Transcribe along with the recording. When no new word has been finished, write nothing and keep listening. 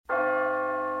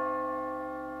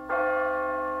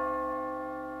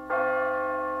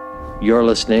You're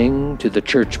listening to the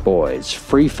Church Boys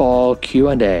FREEFALL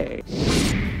Q&A.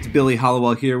 It's Billy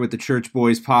Hollowell here with the Church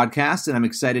Boys podcast, and I'm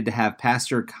excited to have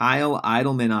Pastor Kyle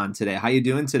Idleman on today. How you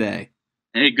doing today?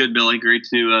 Hey, good, Billy. Great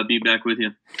to be back with you.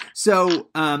 So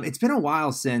it's been a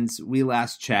while since we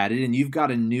last chatted, and you've got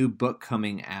a new book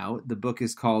coming out. The book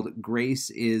is called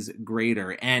Grace is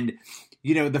Greater. And,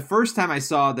 you know, the first time I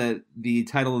saw the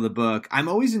title of the book, I'm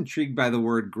always intrigued by the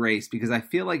word grace because I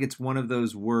feel like it's one of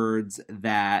those words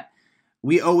that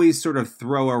we always sort of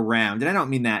throw around. And I don't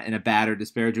mean that in a bad or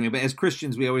disparaging way, but as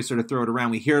Christians, we always sort of throw it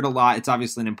around. We hear it a lot. It's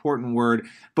obviously an important word,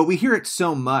 but we hear it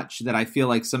so much that I feel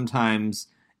like sometimes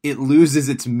it loses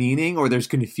its meaning, or there's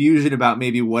confusion about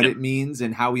maybe what it means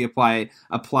and how we apply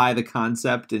the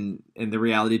concept and the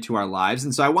reality to our lives.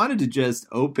 And so I wanted to just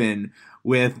open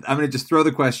with, I'm going to just throw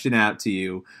the question out to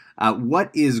you.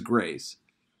 What is grace?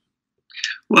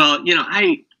 Well, you know,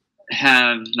 I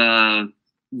have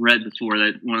read before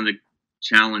that one of the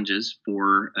challenges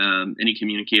for any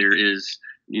communicator is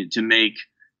to make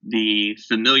the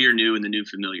familiar new and the new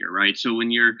familiar, right? So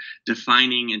when you're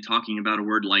defining and talking about a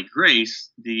word like grace,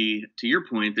 to your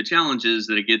point, the challenge is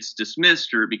that it gets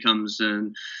dismissed or it becomes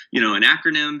an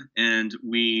acronym, and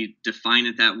we define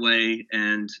it that way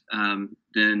and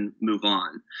then move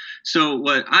on. So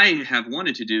what I have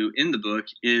wanted to do in the book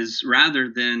is, rather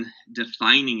than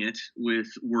defining it with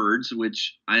words,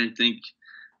 which I think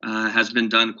has been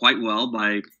done quite well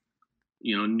by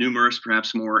numerous,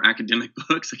 perhaps more academic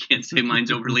books. I can't say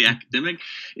mine's overly academic.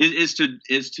 Is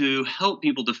to help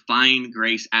people define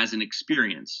grace as an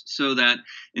experience, so that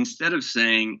instead of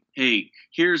saying, "Hey,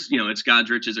 here's it's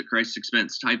God's riches at Christ's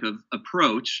expense" type of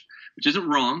approach, which isn't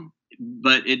wrong,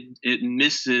 but it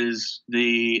misses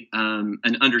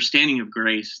an understanding of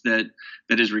grace that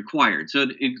is required. So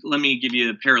let me give you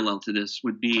a parallel to this.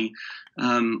 Would be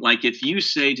like if you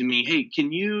say to me, "Hey,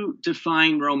 can you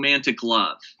define romantic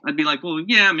love?" I'd be like, "Well,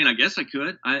 yeah, I mean, I guess I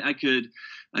could. I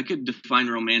could define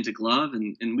romantic love,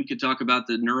 and we could talk about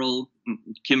the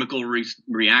neurochemical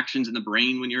reactions in the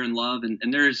brain when you're in love,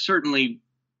 and there is certainly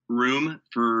room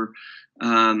for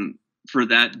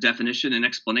that definition and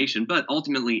explanation. But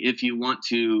ultimately, if you want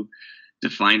to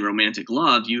define romantic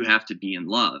love, you have to be in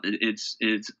love.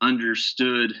 It's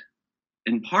understood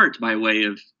in part by way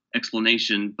of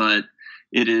explanation, but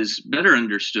it is better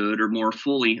understood or more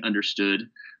fully understood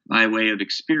by way of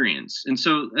experience. And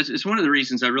so it's one of the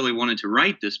reasons I really wanted to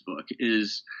write this book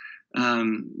is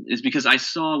because I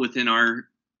saw within our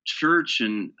church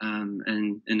and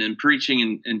in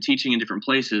preaching and teaching in different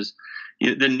places,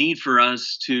 the need for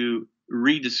us to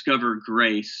rediscover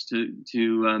grace,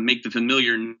 to make the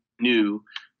familiar new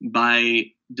by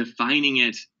defining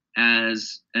it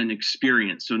as an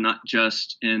experience. So not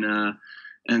just in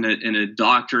a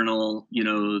doctrinal,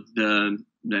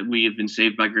 that we have been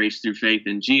saved by grace through faith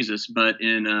in Jesus, but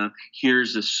in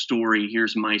here's a story,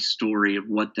 here's my story of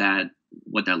what that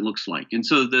looks like. And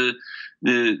so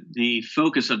the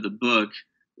focus of the book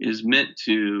is meant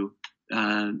to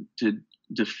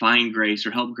define grace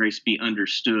or help grace be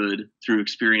understood through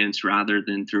experience rather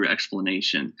than through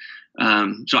explanation.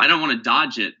 So I don't want to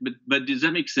dodge it, but does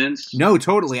that make sense? No,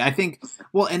 totally. I think,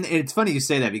 well, and it's funny you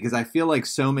say that because I feel like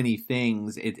so many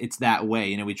things, it's that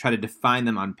way. We try to define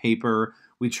them on paper.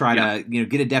 We try to,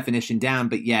 get a definition down,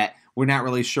 but yet we're not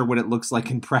really sure what it looks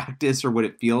like in practice or what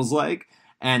it feels like.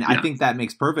 And I think that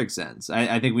makes perfect sense.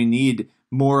 I think we need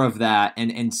more of that,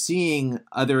 and seeing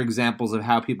other examples of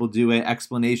how people do it,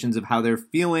 explanations of how they're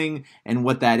feeling and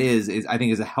what that is I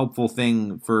think is a helpful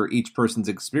thing for each person's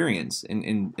experience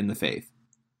in the faith.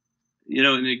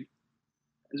 And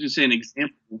as we say, an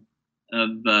example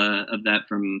of that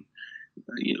from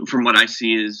what I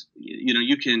see is,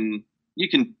 you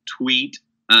can tweet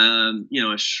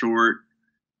a short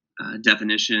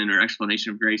definition or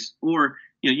explanation of grace, or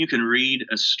you can read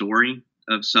a story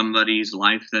of somebody's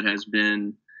life that has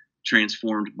been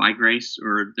transformed by grace,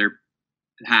 or their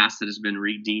past that has been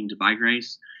redeemed by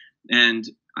grace. And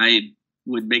I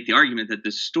would make the argument that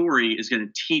this story is going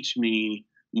to teach me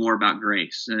more about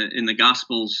grace. In the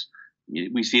Gospels,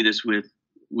 we see this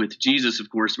with Jesus, of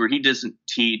course, where he doesn't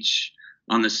teach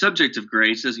on the subject of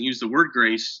grace, doesn't use the word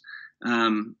grace,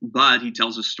 but he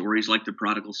tells us stories like the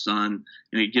prodigal son.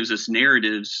 He gives us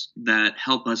narratives that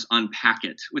help us unpack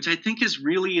it, which I think is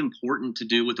really important to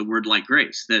do with a word like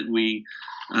grace, that we,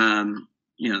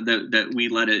 that we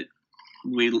let it,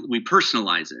 we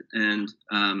personalize it and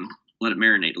let it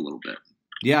marinate a little bit.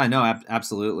 Yeah, no,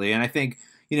 absolutely. And I think,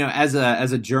 as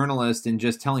a journalist and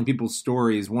just telling people's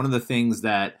stories, one of the things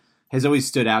that has always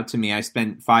stood out to me. I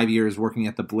spent 5 years working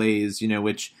at the Blaze,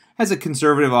 which has a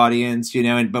conservative audience,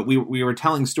 but we were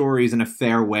telling stories in a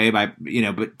fair way by,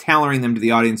 but tailoring them to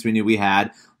the audience we knew we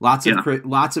had. Lots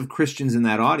of Christians in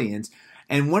that audience.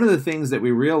 And one of the things that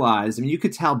we realized, you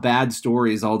could tell bad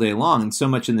stories all day long, and so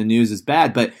much in the news is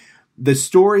bad, but the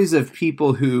stories of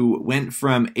people who went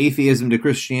from atheism to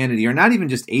Christianity, or not even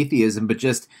just atheism, but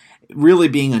just really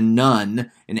being a nun,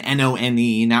 an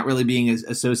None, not really being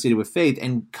associated with faith,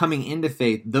 and coming into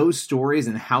faith, those stories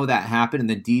and how that happened and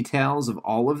the details of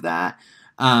all of that,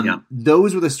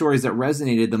 those were the stories that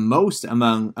resonated the most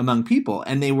among people,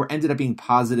 and they ended up being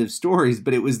positive stories.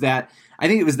 But it was that, I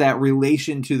think it was that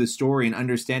relation to the story and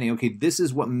understanding, okay, this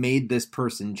is what made this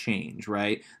person change,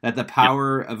 right? That the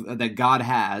power that God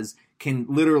has can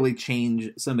literally change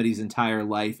somebody's entire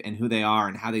life and who they are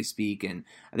and how they speak. And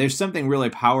there's something really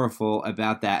powerful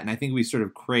about that. And I think we sort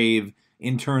of crave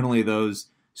internally those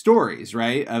stories,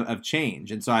 right, of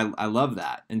change. And so I love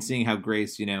that, and seeing how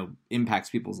grace,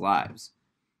 impacts people's lives.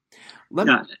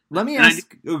 Let me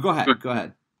ask. Go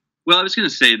ahead. Well, I was going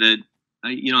to say that,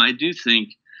 I do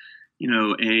think,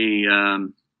 a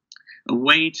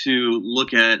way to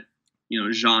look at,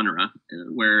 genre,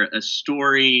 where a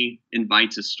story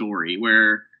invites a story,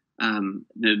 where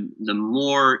the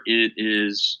more it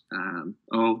is a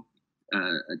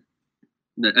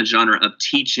genre of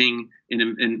teaching,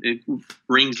 and it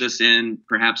brings us in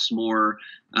perhaps more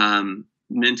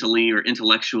mentally or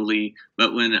intellectually.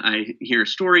 But when I hear a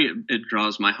story, it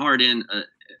draws my heart in.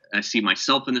 I see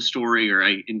myself in the story, or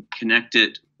I connect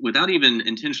it without even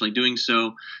intentionally doing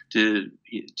so to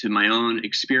my own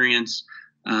experience.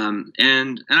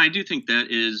 And I do think that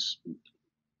is,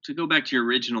 to go back to your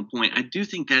original point, I do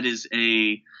think that is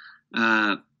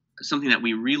something that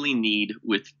we really need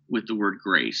with the word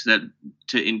grace, that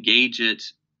to engage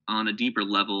it on a deeper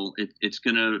level, it's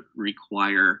going to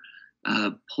require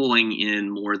pulling in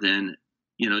more than,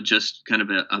 just kind of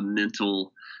a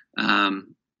mental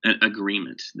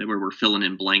agreement, that where we're filling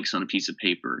in blanks on a piece of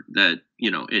paper, that,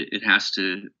 it has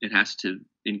to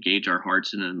engage our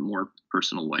hearts in a more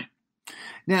personal way.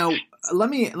 Now, let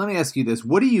me ask you this.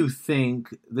 What do you think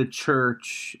the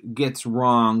church gets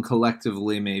wrong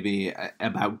collectively, maybe,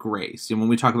 about grace? And when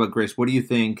we talk about grace, what do you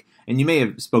think, and you may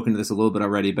have spoken to this a little bit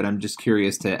already, but I'm just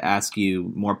curious to ask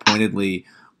you more pointedly,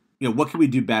 what can we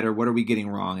do better? What are we getting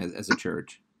wrong as a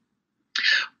church?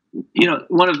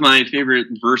 One of my favorite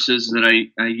verses that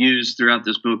I use throughout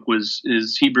this book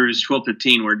is Hebrews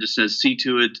 12:15, where it just says, "See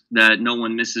to it that no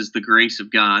one misses the grace of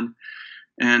God,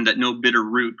 and that no bitter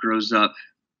root grows up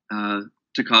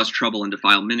to cause trouble and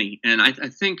defile many." And I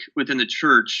think within the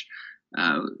church,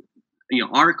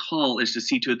 our call is to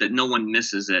see to it that no one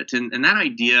misses it. And that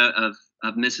idea of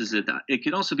misses it, it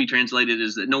could also be translated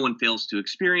as that no one fails to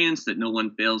experience, that no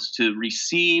one fails to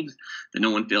receive, that no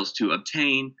one fails to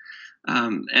obtain.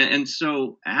 And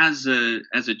so as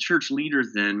a church leader,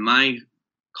 then my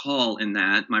call in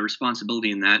that, my responsibility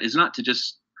in that, is not to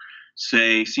just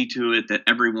see to it that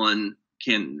everyone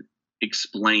can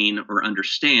explain or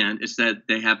understand. It's that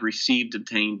they have received,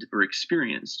 obtained, or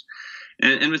experienced.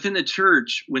 And within the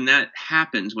church, when that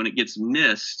happens, when it gets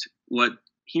missed, what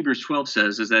Hebrews 12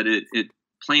 says is that it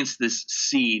plants this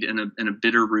seed, and a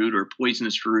bitter root or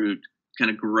poisonous root kind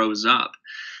of grows up.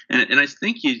 And I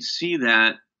think you see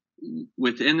that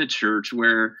within the church,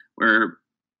 where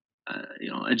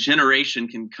a generation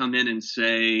can come in and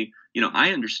say,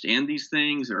 I understand these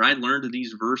things, or I learned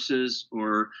these verses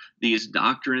or these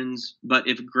doctrines, but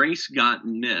if grace got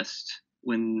missed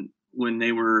when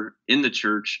they were in the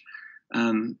church,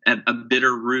 a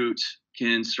bitter root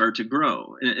can start to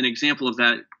grow. An example of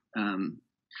that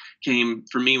came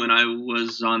for me when I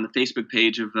was on the Facebook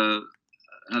page of a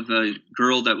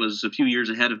girl that was a few years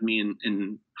ahead of me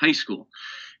in high school.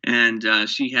 And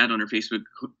she had on her Facebook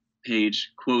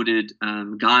page quoted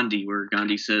Gandhi, where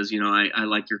Gandhi says, I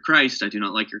like your Christ, I do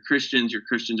not like your Christians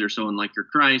are so unlike your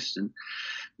Christ. And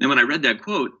then when I read that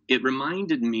quote, it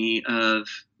reminded me of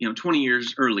 20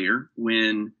 years earlier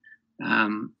when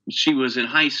she was in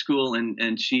high school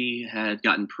and she had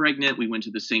gotten pregnant. We went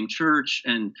to the same church,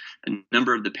 and a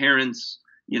number of the parents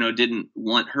didn't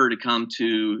want her to come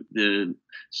to the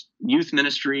youth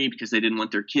ministry because they didn't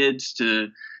want their kids to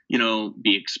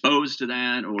be exposed to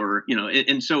that, or,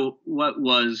 and so what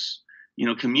was,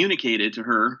 communicated to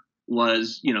her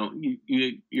was, you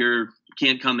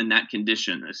can't come in that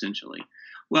condition, essentially.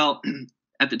 Well,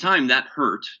 at the time that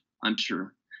hurt, I'm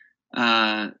sure,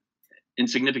 in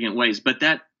significant ways, but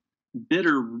that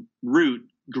bitter root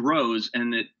grows,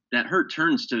 and that hurt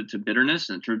turns to bitterness,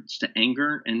 and turns to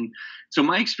anger. And so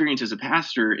my experience as a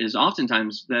pastor is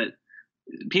oftentimes that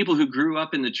people who grew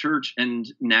up in the church and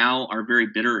now are very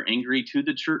bitter or angry to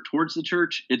the church, towards the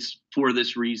church, it's for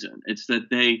this reason. It's that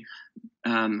they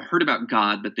heard about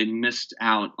God, but they missed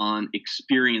out on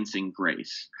experiencing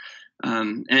grace.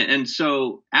 And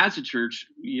so as a church,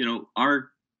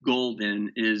 our goal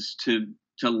then is to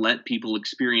let people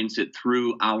experience it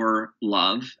through our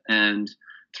love and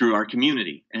through our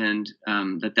community, and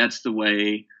that's the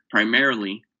way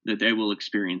primarily that they will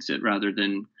experience it, rather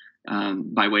than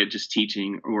by way of just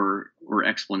teaching or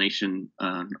explanation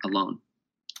alone.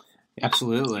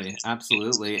 Absolutely.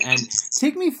 And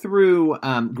take me through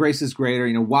Grace is Greater,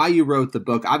 why you wrote the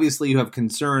book. Obviously, you have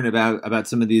concern about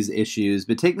some of these issues,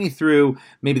 but take me through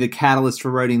maybe the catalyst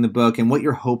for writing the book and what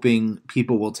you're hoping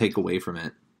people will take away from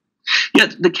it. Yeah,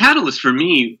 the catalyst for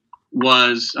me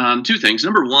was two things.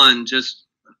 Number one, just,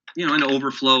 an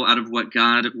overflow out of what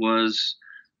God was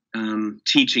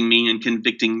teaching me and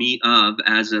convicting me of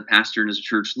as a pastor and as a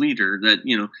church leader, that,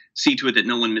 see to it that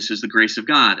no one misses the grace of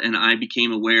God. And I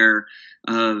became aware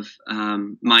of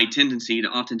my tendency to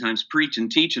oftentimes preach and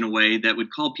teach in a way that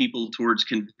would call people towards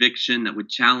conviction, that would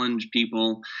challenge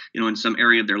people, in some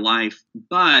area of their life,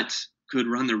 but could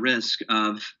run the risk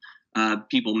of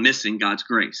people missing God's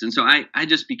grace. And so I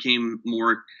just became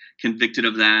more convicted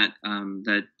of that,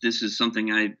 that this is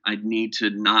something I need to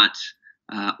not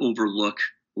overlook,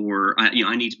 or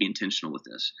I need to be intentional with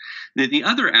this. The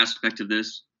other aspect of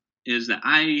this is that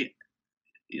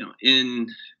in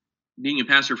being a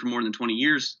pastor for more than 20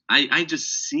 years, I just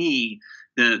see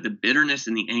the bitterness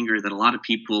and the anger that a lot of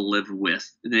people live with.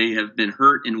 They have been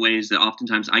hurt in ways that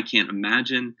oftentimes I can't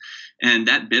imagine, and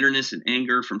that bitterness and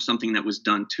anger from something that was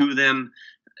done to them,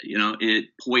 it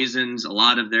poisons a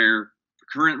lot of their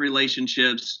current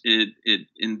relationships. It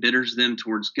embitters them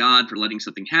towards God for letting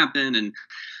something happen,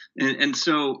 and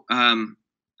so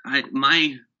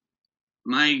my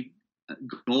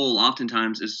goal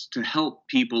oftentimes is to help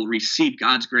people receive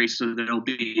God's grace so that they'll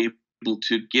be able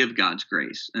to give God's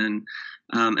grace, and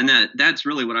that's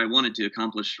really what I wanted to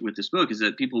accomplish with this book, is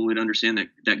that people would understand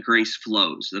that grace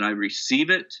flows, that I receive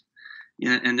it,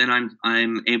 and then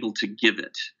I'm able to give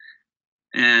it,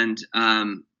 and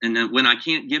then when I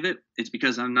can't give it, it's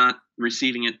because I'm not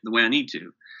receiving it the way I need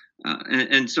to,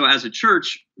 and so as a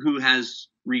church who has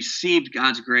received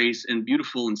God's grace in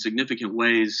beautiful and significant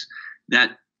ways,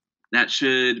 that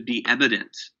should be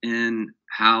evident in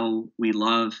how we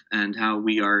love and how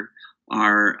we are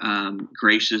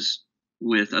gracious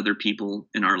with other people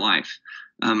in our life.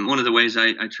 One of the ways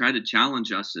I try to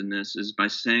challenge us in this is by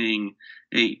saying,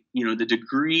 hey, the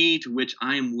degree to which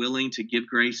I am willing to give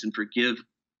grace and forgive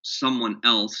someone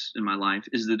else in my life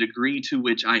is the degree to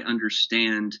which I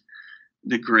understand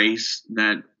the grace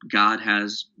that God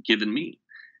has given me.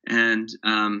 And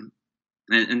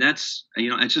that's,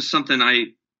 it's just something I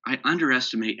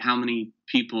underestimate how many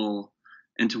people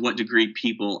and to what degree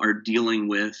people are dealing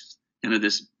with kind of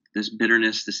this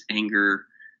bitterness, this anger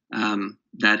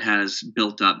that has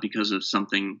built up because of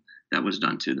something that was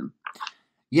done to them.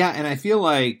 Yeah, and I feel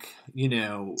like,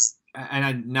 and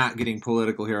I'm not getting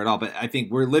political here at all, but I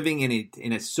think we're living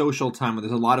in a social time where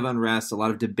there's a lot of unrest, a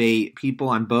lot of debate, people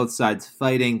on both sides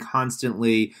fighting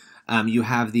constantly. You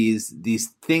have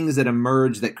these things that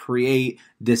emerge that create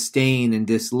disdain and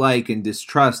dislike and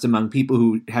distrust among people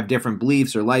who have different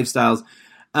beliefs or lifestyles.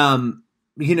 How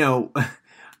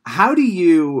do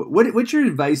you? What's your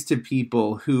advice to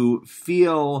people who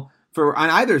feel on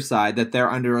either side that they're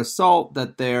under assault,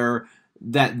 that they're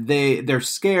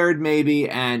scared maybe,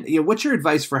 and what's your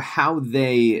advice for how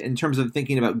they, in terms of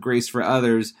thinking about grace for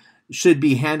others, should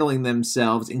be handling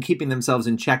themselves and keeping themselves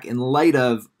in check in light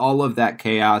of all of that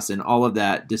chaos and all of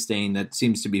that disdain that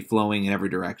seems to be flowing in every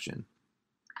direction?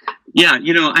 Yeah,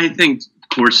 I think, of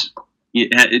course,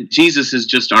 Jesus is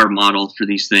just our model for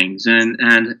these things. And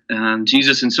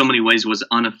Jesus in so many ways was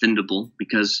unoffendable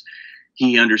because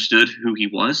he understood who he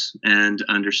was and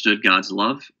understood God's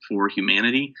love for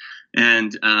humanity.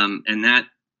 And that,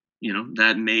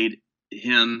 that made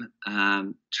him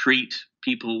treat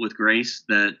people with grace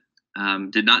that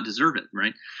did not deserve it,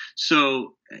 right?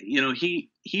 So, he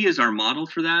is our model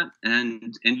for that,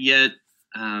 and yet,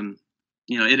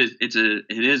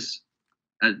 it is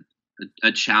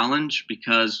a challenge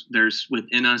because there's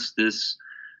within us this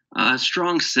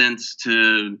strong sense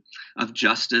of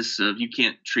justice, of you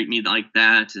can't treat me like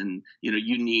that, and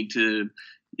you need to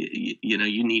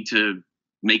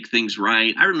make things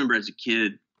right. I remember as a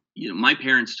kid, my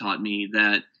parents taught me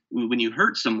that when you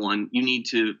hurt someone, you need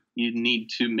to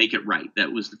make it right.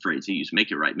 That was the phrase he used: make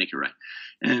it right, make it right.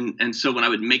 And so when I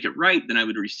would make it right, then I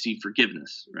would receive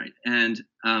forgiveness, right? And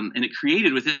it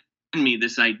created within me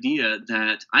this idea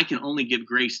that I can only give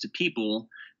grace to people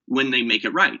when they make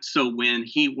it right. So when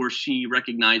he or she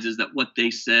recognizes that what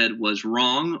they said was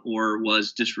wrong or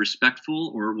was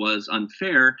disrespectful or was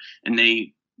unfair, and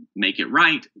they make it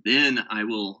right, then I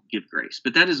will give grace.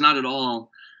 But that is not at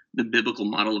all the biblical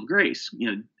model of grace.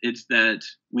 It's that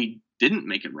we didn't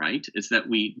make it right. It's that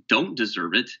we don't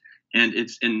deserve it. And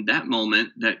it's in that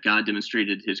moment that God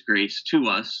demonstrated his grace to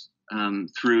us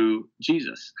through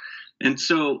Jesus. And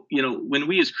so, when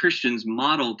we as Christians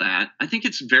model that, I think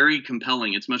it's very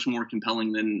compelling. It's much more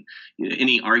compelling than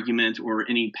any argument or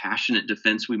any passionate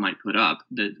defense we might put up.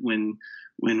 That when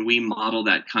we model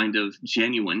that kind of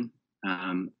genuine,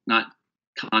 not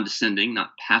condescending,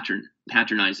 not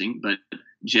patronizing, but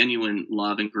genuine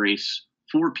love and grace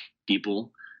for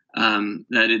people,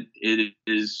 that it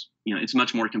is, it's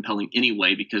much more compelling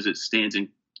anyway, because it stands in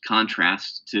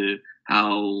contrast to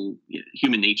how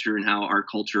human nature and how our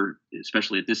culture,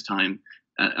 especially at this time,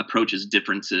 approaches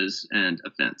differences and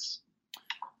offense.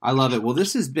 I love it. Well,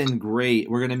 this has been great.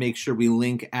 We're going to make sure we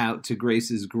link out to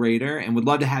Grace is Greater, and would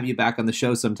love to have you back on the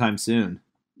show sometime soon.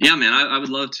 Yeah, man, I would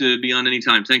love to be on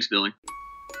anytime. Thanks, Billy.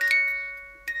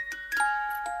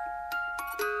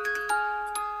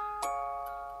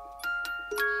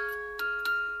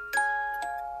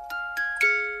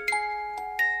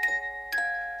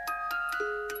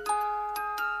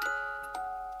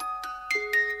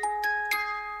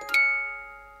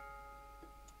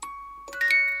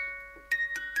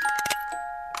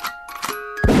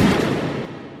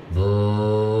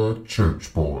 The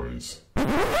Church Boy.